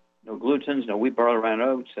oils, no glutens, no wheat, barley, rye, and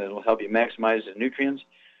oats. That'll help you maximize the nutrients.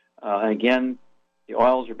 Again, the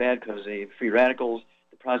oils are bad because they have free radicals.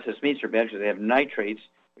 The processed meats are bad because they have nitrates,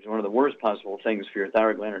 which is one of the worst possible things for your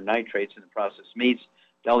thyroid gland, are nitrates in the processed meats.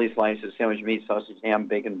 Deli slices, sandwich meat, sausage, ham,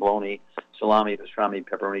 bacon, bologna, salami, pastrami,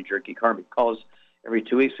 pepperoni, jerky, carb. Calls every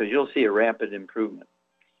 2 weeks, so you'll see a rapid improvement.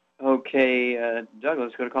 Okay, Doug,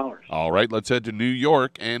 let's go to callers. All right, let's head to New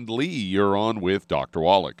York. And Lee, you're on with Dr.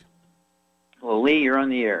 Wallach. Well, Lee, you're on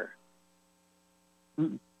the air.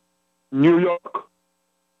 New York.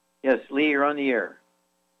 Yes, Lee, you're on the air.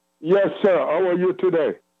 Yes, sir. How are you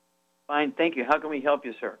today? Fine, thank you. How can we help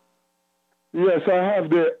you, sir? Yes, I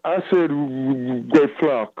have the acid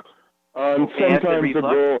reflux. And Okay, acid sometimes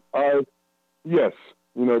reflux? ago,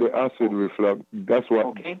 the acid reflux. That's what.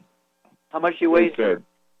 Okay. How much do you weigh, they sir? said.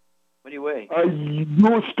 What do you weigh? I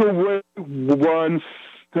used to weigh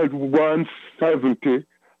 170.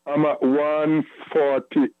 I'm at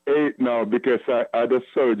 148 now because I had a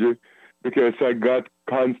surgery because I got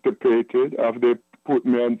constipated after they put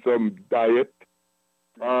me on some diet.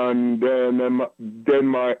 And then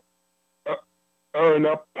my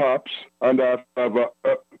urna pops and I have a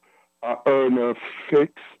urna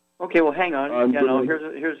fix. Okay, well, hang on. And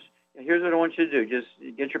Here's what I want you to do. Just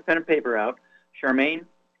get your pen and paper out. Charmaine,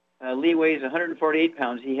 Lee weighs 148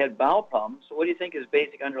 pounds. He had bowel problems. So what do you think his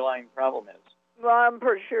basic underlying problem is? Well, I'm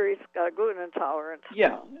pretty sure he's got a gluten intolerance.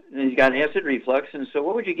 Yeah, and he's got acid reflux. And so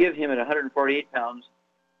what would you give him at 148 pounds,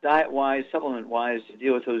 diet-wise, supplement-wise, to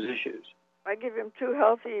deal with those issues? I give him 2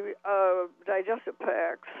 healthy digestive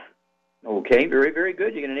packs. Okay, very, very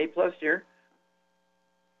good. You get an A+ here.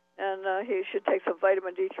 And he should take some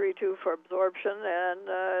vitamin D3, too, for absorption. And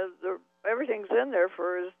everything's in there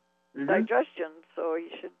for his digestion, so he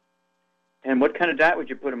should... And what kind of diet would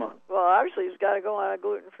you put him on? Well, obviously, he's got to go on a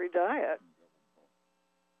gluten-free diet.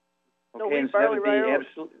 No Okay, wheat, and so that barley, would be rye, oats.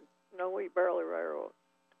 absolutely... No wheat, barley, rye, oats.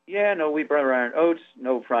 Yeah, no wheat, barley, rye, and oats,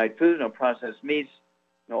 no fried food, no processed meats,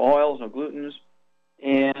 no oils, no glutens.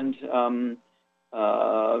 And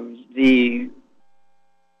the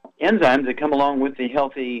enzymes that come along with the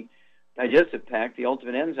healthy digestive pack, the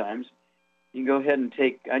ultimate enzymes, you can go ahead and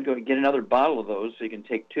I'd go get another bottle of those, so you can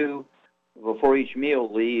take 2 before each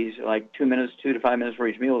meal, Lee, like 2 to 5 minutes for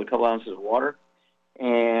each meal with a couple ounces of water.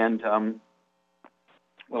 And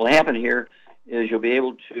what will happen here is you'll be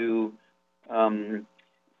able to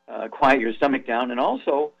quiet your stomach down. And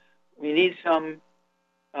also, we need some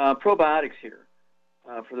probiotics here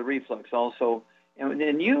for the reflux also.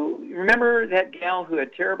 And you remember that gal who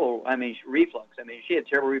had reflux. She had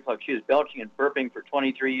terrible reflux. She was belching and burping for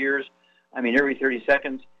 23 years. Every 30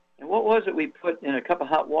 seconds. And what was it we put in a cup of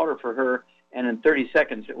hot water for her, and in 30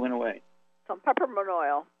 seconds it went away? Some peppermint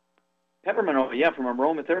oil. Peppermint oil, yeah, from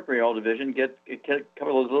aromatherapy oil division. Get a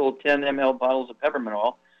couple of those little 10 ml bottles of peppermint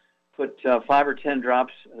oil. Put 5 or 10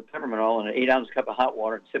 drops of peppermint oil in an 8-ounce cup of hot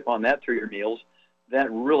water and sip on that through your meals. That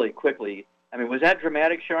really quickly. Was that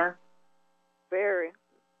dramatic, Shar? Very.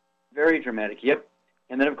 Very dramatic, yep.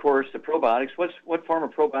 And then, of course, the probiotics. What form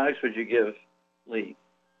of probiotics would you give, Lee?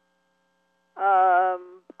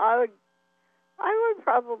 I would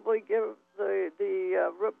probably give the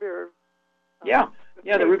root beer.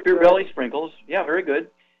 The root beer belly sprinkles. Yeah, very good.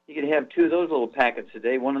 You could have 2 of those little packets a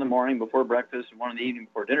day, one in the morning before breakfast and one in the evening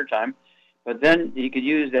before dinner time. But then you could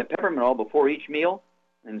use that peppermint oil before each meal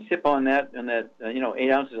and sip on that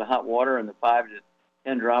 8 ounces of hot water and the 5 to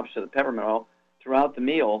 10 drops of the peppermint oil throughout the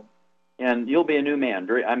meal, and you'll be a new man.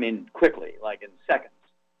 Quickly, like in seconds.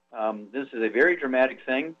 This is a very dramatic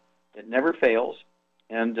thing. It never fails,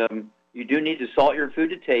 and you do need to salt your food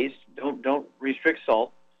to taste. Don't restrict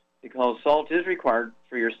salt, because salt is required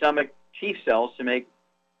for your stomach chief cells to make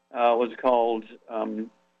what's called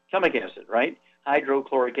stomach acid, right?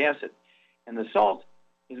 Hydrochloric acid. And the salt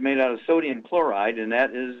is made out of sodium chloride, and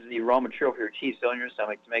that is the raw material for your chief cell in your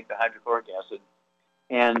stomach to make the hydrochloric acid.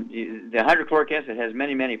 And the hydrochloric acid has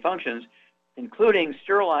many, many functions, including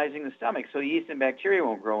sterilizing the stomach so yeast and bacteria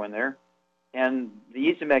won't grow in there. And the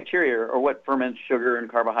yeast and bacteria are what ferments sugar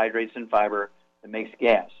and carbohydrates and fiber that makes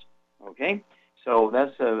gas. Okay? So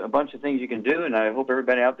that's a bunch of things you can do, and I hope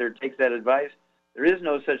everybody out there takes that advice. There is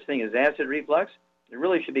no such thing as acid reflux. It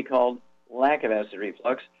really should be called lack of acid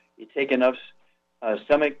reflux. You take enough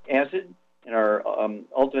stomach acid in our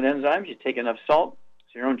ultimate enzymes. You take enough salt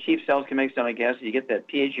so your own chief cells can make stomach acid. You get that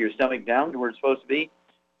pH of your stomach down to where it's supposed to be,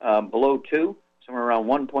 below 2, somewhere around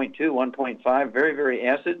 1.2, 1.5, very, very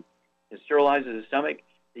acid. It sterilizes the stomach.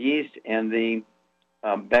 The yeast and the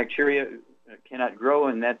bacteria cannot grow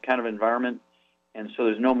in that kind of environment, and so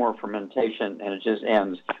there's no more fermentation, and it just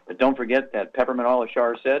ends. But don't forget that peppermint oil, as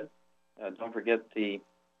Shar said. Don't forget the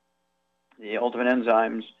ultimate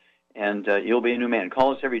enzymes, and you'll be a new man.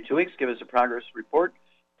 Call us every 2 weeks. Give us a progress report,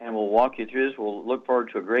 and we'll walk you through this. We'll look forward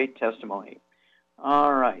to a great testimony.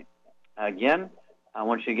 All right. Again, I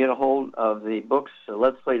want you to get a hold of the books,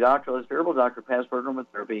 Let's Play Doctor, Let's Be Herbal Doctor, Passport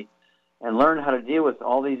Aromatherapy, and learn how to deal with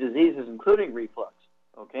all these diseases, including reflux,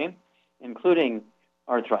 okay? Including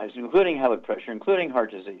arthritis, including high blood pressure, including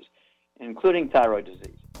heart disease, including thyroid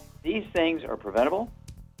disease. These things are preventable.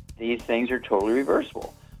 These things are totally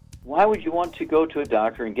reversible. Why would you want to go to a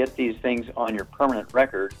doctor and get these things on your permanent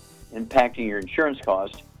record, impacting your insurance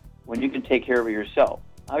cost, when you can take care of it yourself?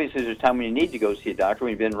 Obviously, there's a time when you need to go see a doctor.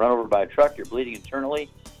 When you've been run over by a truck, you're bleeding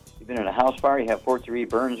internally, you've been in a house fire, you have fourth-degree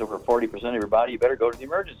burns over 40% of your body, you better go to the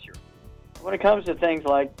emergency room. When it comes to things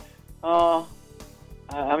like, I'm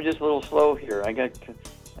just a little slow here, I got,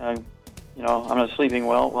 I'm not sleeping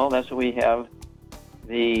well, that's what we have.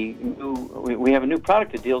 We have a new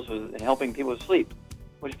product that deals with helping people with sleep.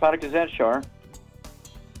 Which product is that, Shar?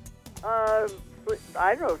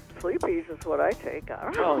 I know Sleep Ease is what I take.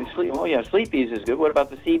 I don't know. Sleep Ease is good. What about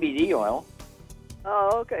the CBD oil?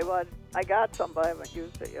 Oh, okay. Well, I got some, but I haven't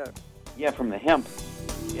used it yet. Yeah, from the hemp.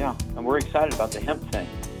 Yeah, and we're excited about the hemp thing.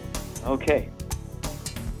 Okay.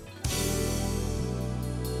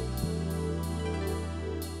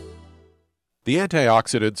 The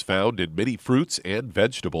antioxidants found in many fruits and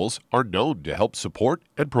vegetables are known to help support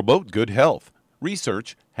and promote good health.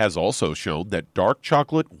 Research has also shown that dark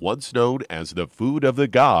chocolate, once known as the food of the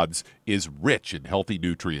gods, is rich in healthy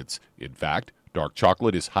nutrients. In fact, dark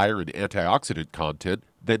chocolate is higher in antioxidant content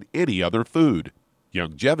than any other food.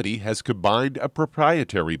 Youngevity has combined a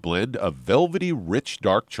proprietary blend of velvety rich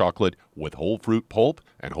dark chocolate with whole fruit pulp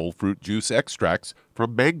and whole fruit juice extracts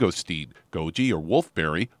from mangosteen, goji or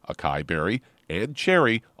wolfberry, acai berry, and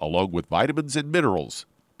cherry, along with vitamins and minerals,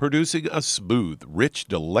 producing a smooth, rich,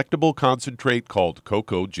 delectable concentrate called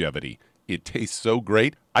Cocogevity. It tastes so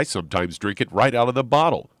great, I sometimes drink it right out of the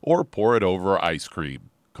bottle or pour it over ice cream.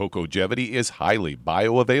 Cocogevity is highly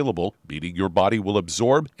bioavailable, meaning your body will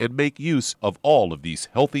absorb and make use of all of these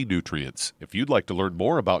healthy nutrients. If you'd like to learn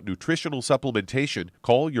more about nutritional supplementation,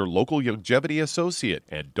 call your local Youngevity associate,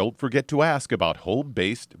 and don't forget to ask about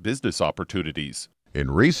home-based business opportunities. In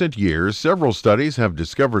recent years, several studies have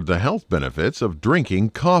discovered the health benefits of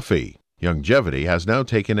drinking coffee. Youngevity has now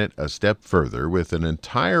taken it a step further with an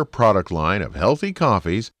entire product line of healthy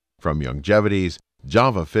coffees from Youngevity's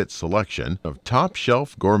JavaFit selection of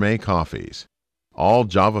top-shelf gourmet coffees. All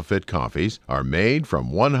JavaFit coffees are made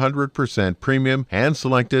from 100% premium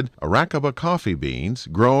hand-selected Arabica coffee beans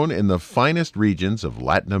grown in the finest regions of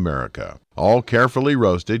Latin America, all carefully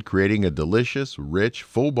roasted, creating a delicious, rich,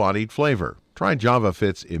 full-bodied flavor. Try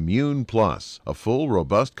JavaFit's Immune Plus, a full,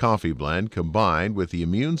 robust coffee blend combined with the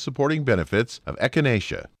immune-supporting benefits of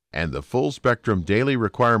echinacea and the full-spectrum daily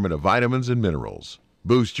requirement of vitamins and minerals.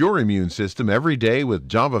 Boost your immune system every day with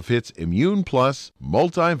JavaFit's Immune Plus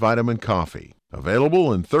multivitamin coffee.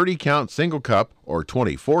 Available in 30-count single cup or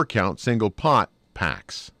 24-count single pot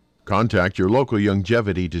packs. Contact your local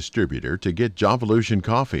Youngevity distributor to get Javalution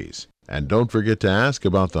coffees. And don't forget to ask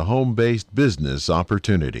about the home-based business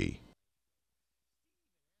opportunity.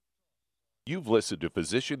 You've listened to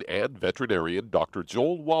physician and veterinarian Dr.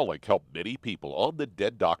 Joel Wallach help many people on the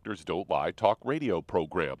Dead Doctors Don't Lie talk radio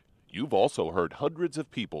program. You've also heard hundreds of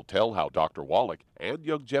people tell how Dr. Wallach and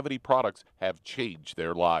Youngevity products have changed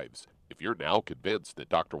their lives. If you're now convinced that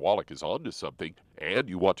Dr. Wallach is onto something and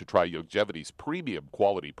you want to try Youngevity's premium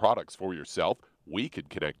quality products for yourself, we can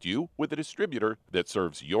connect you with a distributor that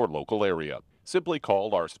serves your local area. Simply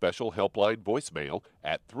call our special helpline voicemail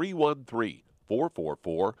at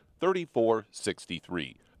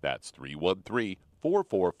 313-444-3463. That's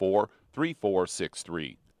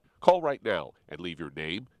 313-444-3463. Call right now and leave your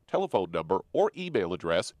name, telephone number, or email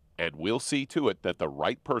address, and we'll see to it that the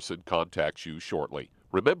right person contacts you shortly.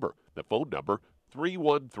 Remember, the phone number,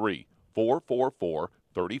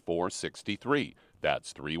 313-444-3463.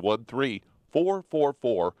 That's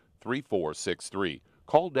 313-444-3463.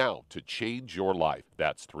 Call now to change your life.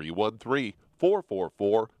 That's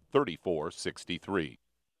 313-444-3463.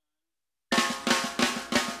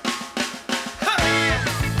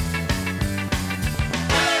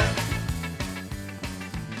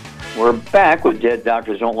 We're back with Dead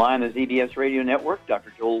Doctors Don't Lie on the ZBS Radio Network.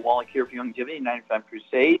 Dr. Joel Wallach here for Youngevity, 95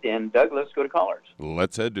 Crusade. And Doug, let's go to callers.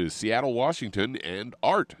 Let's head to Seattle, Washington. And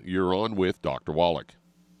Art, you're on with Dr. Wallach.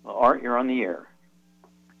 Well, Art, you're on the air.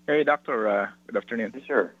 Hey, Doctor. Good afternoon. Yes,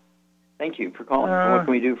 sir. Thank you for calling. What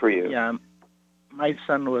can we do for you? Yeah, my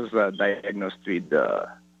son was diagnosed with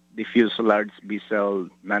diffuse large B-cell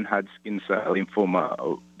non-Hodgkin's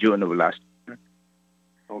lymphoma June of last year.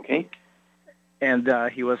 Okay. And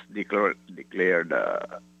he was declared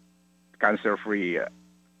cancer-free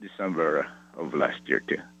December of last year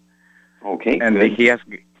too. Okay. And good.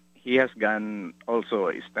 he has gone also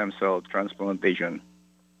a stem cell transplantation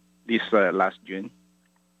this last June.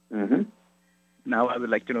 Mm-hmm. Now I would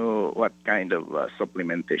like to know what kind of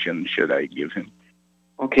supplementation should I give him.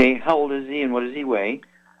 Okay. How old is he and what does he weigh?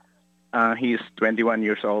 He's 21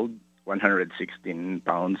 years old, 116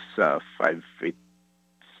 pounds, 5 feet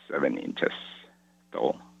 7 inches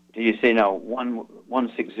tall. Did you say now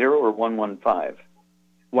 160 or 115?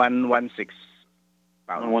 116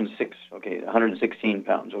 pounds. 116. Okay, 116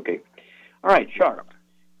 pounds. Okay. All right, Char.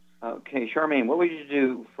 Okay, Charmaine, what would you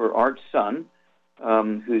do for Art's son,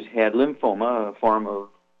 who's had lymphoma, a form of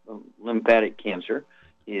lymphatic cancer?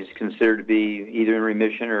 He's considered to be either in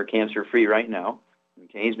remission or cancer-free right now.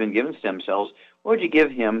 Okay, he's been given stem cells. What would you give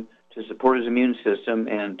him to support his immune system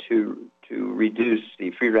and to reduce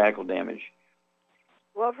the free radical damage?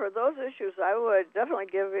 Well, for those issues, I would definitely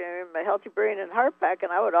give him a Healthy Brain and Heart Pack,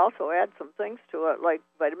 and I would also add some things to it, like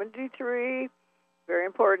vitamin D3, very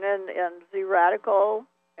important, and Z-Radical,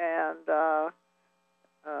 and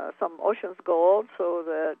some Ocean's Gold so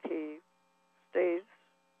that he stays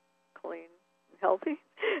clean and healthy.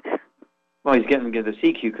 Well, he's getting the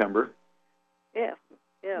sea cucumber. Yeah.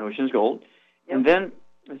 Ocean's Gold. Yep. And then,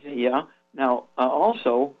 let's see, yeah. Now,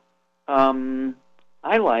 also,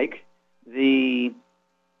 I like the,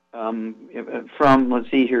 from,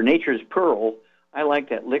 let's see here, Nature's Pearl, I like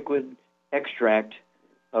that liquid extract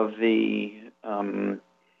of the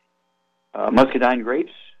muscadine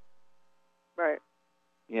grapes. Right.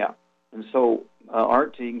 Yeah. And so,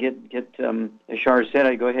 Art, to get as Shar said,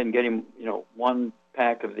 I'd go ahead and get him, one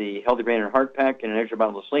pack of the Healthy Brain and Heart Pack and an extra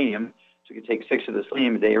bottle of selenium. So you could take 6 of the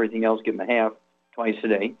selenium a day, everything else give him a half, twice a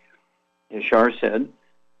day, as Shar said.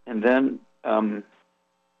 And then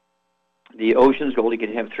the Ocean's Gold, you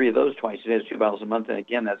could have 3 of those twice a day, that's 2 bottles a month. And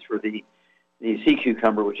again, that's for the sea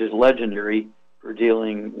cucumber, which is legendary for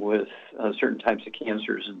dealing with certain types of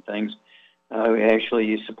cancers and things. It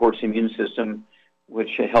actually supports the immune system,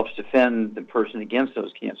 which helps defend the person against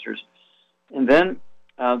those cancers. And then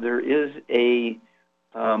there is a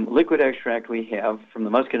liquid extract we have from the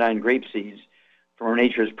muscadine grape seeds from our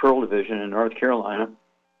Nature's Pearl division in North Carolina.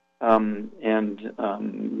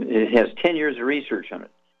 It has 10 years of research on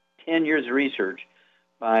it. 10 years of research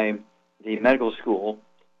by the medical school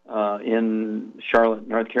in Charlotte,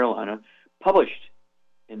 North Carolina, published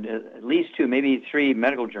in at least 2, maybe 3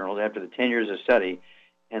 medical journals after the 10 years of study.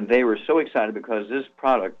 And they were so excited because this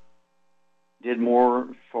product did more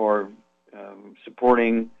for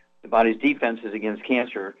supporting the body's defenses against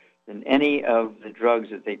cancer than any of the drugs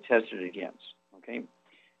that they tested it against. Okay?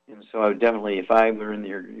 And so I would definitely, if I were in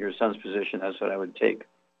your son's position, that's what I would take.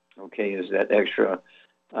 Okay, is that extra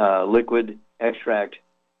liquid extract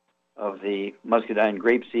of the muscadine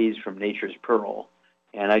grape seeds from Nature's Pearl.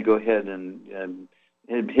 And I'd go ahead and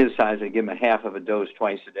his size, I'd give him a half of a dose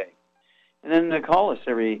twice a day. And then call us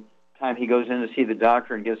every time he goes in to see the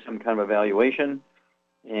doctor and gets some kind of evaluation.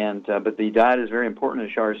 And but the diet is very important,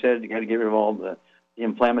 as Shar said. You got to get rid of all the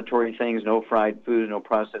inflammatory things, no fried foods, no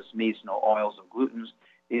processed meats, no oils, no glutens.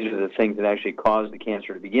 These are the things that actually cause the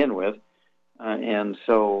cancer to begin with. And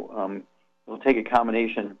so we'll take a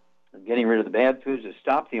combination of getting rid of the bad foods to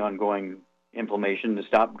stop the ongoing inflammation, to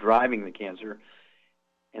stop driving the cancer.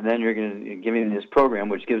 And then you're going to give him this program,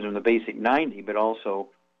 which gives him the basic 90, but also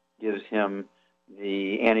gives him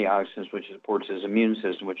the antioxidants, which supports his immune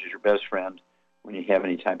system, which is your best friend when you have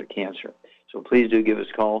any type of cancer. So please do give us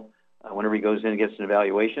a call whenever he goes in and gets an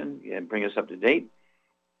evaluation and bring us up to date.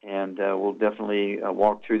 And we'll definitely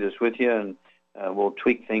walk through this with you, and we'll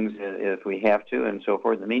tweak things if we have to and so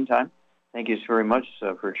forth. In the meantime, thank you so very much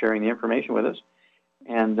for sharing the information with us.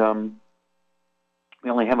 And we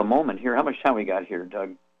only have a moment here. How much time we got here,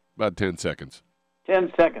 Doug? About 10 seconds.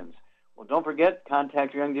 10 seconds. Well, don't forget,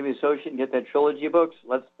 contact your Youngevity associate and get that trilogy of books,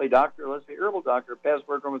 Let's Play Doctor, Let's Play Herbal Doctor,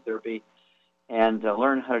 Passport Aromatherapy, and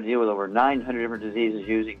learn how to deal with over 900 different diseases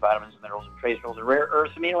using vitamins, minerals, and trace minerals, and rare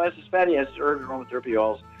earths, amino acids, fatty acids, herbs, aromatherapy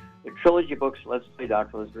oils. The trilogy of books, Let's Play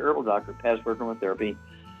Doctor, Let's Play Herbal Doctor, Passport Aromatherapy.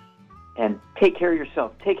 And take care of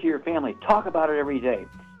yourself. Take care of your family. Talk about it every day.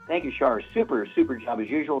 Thank you, Shar. Super job as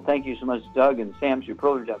usual. Thank you so much, Doug and Sam.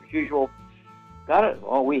 Superlative job as usual. Got it?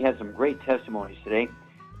 Oh, we had some great testimonies today.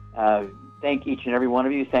 Thank each and every one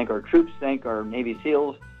of you. Thank our troops. Thank our Navy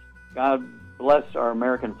SEALs. God bless our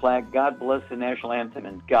American flag. God bless the national anthem.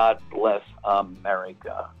 And God bless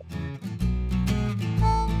America.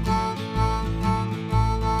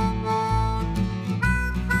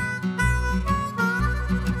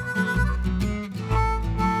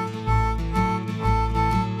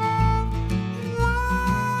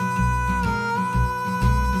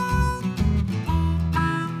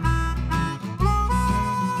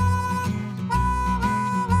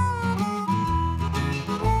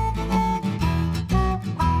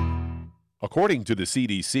 According to the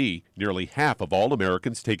CDC, nearly half of all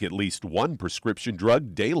Americans take at least one prescription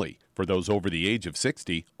drug daily. For those over the age of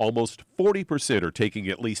 60, almost 40% are taking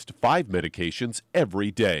at least 5 medications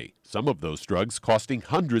every day, some of those drugs costing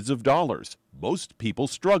hundreds of dollars. Most people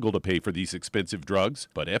struggle to pay for these expensive drugs,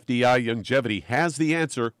 but FDI Youngevity has the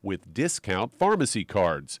answer with discount pharmacy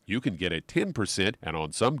cards. You can get a 10% and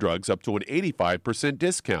on some drugs up to an 85%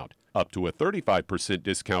 discount, up to a 35%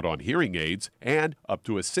 discount on hearing aids, and up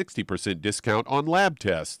to a 60% discount on lab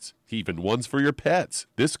tests, even ones for your pets.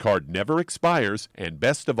 This card never expires, and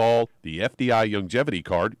best of all, the FDI Youngevity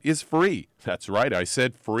card is free. That's right, I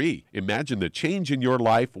said free. Imagine the change in your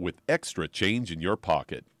life with extra change in your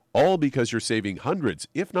pocket. All because you're saving hundreds,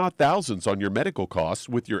 if not thousands, on your medical costs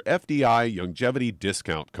with your FDI Youngevity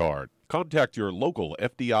discount card. Contact your local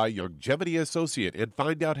FDI Youngevity associate and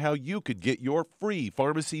find out how you could get your free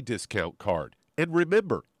pharmacy discount card. And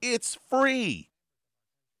remember, it's free!